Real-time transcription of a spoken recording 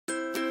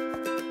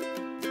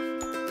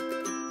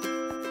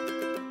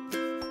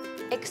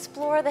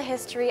explore the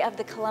history of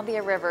the Columbia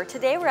River.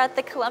 Today we're at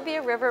the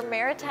Columbia River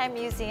Maritime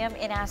Museum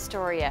in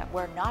Astoria,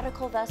 where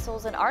nautical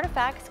vessels and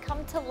artifacts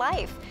come to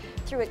life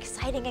through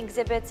exciting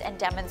exhibits and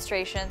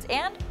demonstrations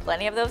and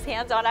plenty of those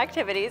hands-on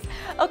activities.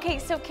 Okay,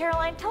 so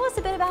Caroline, tell us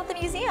a bit about the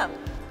museum.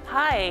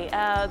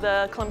 Hi,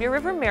 the Columbia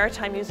River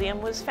Maritime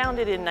Museum was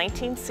founded in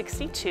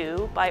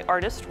 1962 by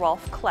artist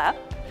Rolf Klepp.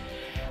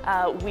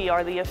 We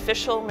are the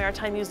official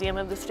maritime museum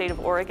of the state of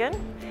Oregon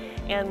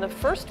and the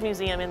first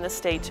museum in the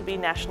state to be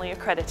nationally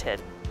accredited.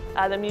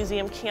 The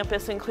museum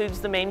campus includes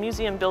the main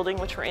museum building,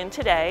 which we're in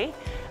today,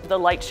 the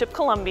lightship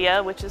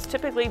Columbia, which is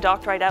typically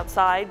docked right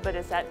outside, but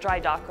is at dry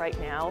dock right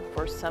now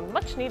for some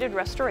much needed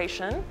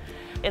restoration.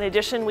 In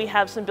addition, we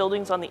have some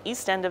buildings on the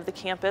east end of the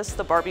campus,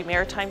 the Barbie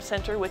Maritime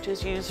Center, which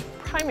is used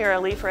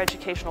primarily for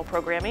educational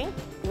programming.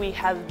 We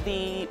have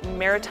the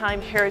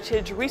Maritime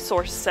Heritage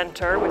Resource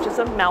Center, which is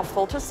a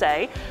mouthful to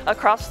say,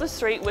 across the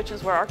street, which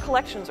is where our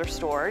collections are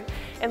stored.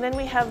 And then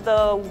we have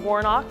the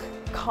Warnock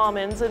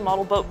Commons and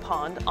Model Boat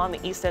Pond on the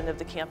east end of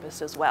the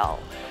campus as well.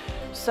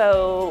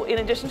 So in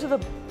addition to the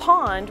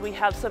pond, we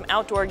have some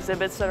outdoor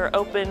exhibits that are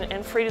open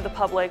and free to the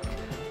public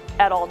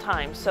at all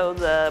times. So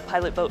the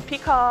pilot boat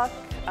Peacock,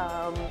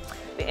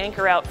 the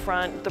anchor out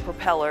front, the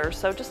propeller,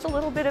 so just a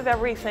little bit of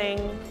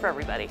everything for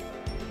everybody.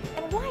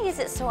 And why is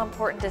it so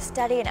important to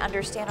study and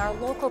understand our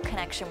local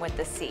connection with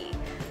the sea?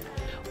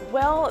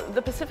 Well,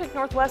 the Pacific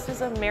Northwest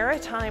is a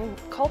maritime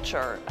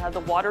culture. The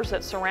waters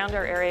that surround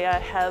our area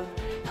have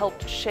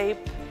helped shape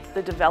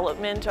the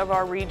development of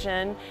our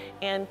region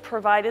and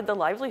provided the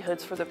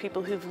livelihoods for the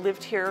people who've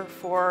lived here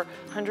for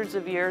hundreds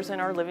of years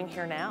and are living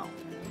here now.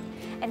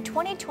 And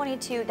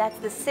 2022, that's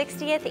the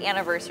 60th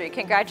anniversary.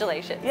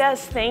 Congratulations.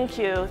 Yes, thank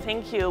you,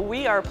 thank you.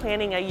 We are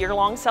planning a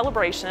year-long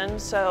celebration,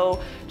 so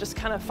just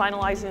kind of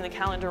finalizing the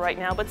calendar right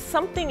now, but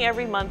something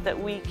every month that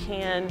we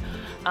can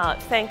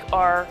thank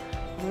our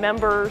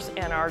members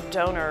and our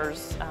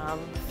donors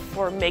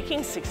for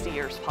making 60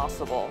 years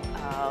possible.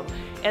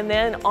 And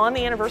then on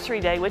the anniversary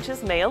day, which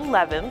is May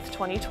 11th,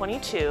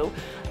 2022,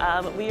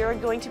 we are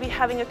going to be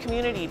having a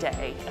community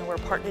day, and we're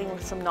partnering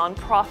with some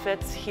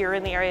nonprofits here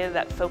in the area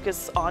that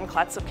focus on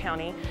Clatsop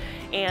County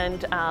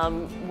and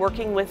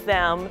working with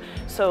them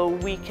so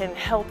we can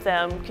help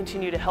them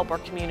continue to help our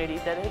community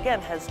that, again,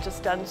 has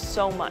just done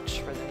so much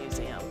for the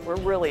museum. We're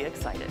really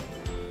excited.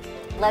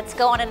 Let's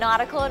go on a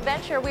nautical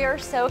adventure. We are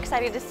so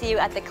excited to see you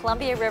at the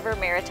Columbia River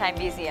Maritime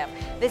Museum.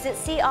 Visit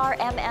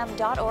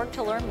crmm.org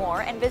to learn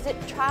more and visit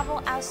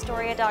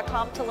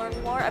travelastoria.com to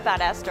learn more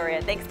about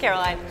Astoria. Thanks,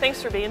 Caroline.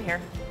 Thanks for being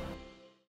here.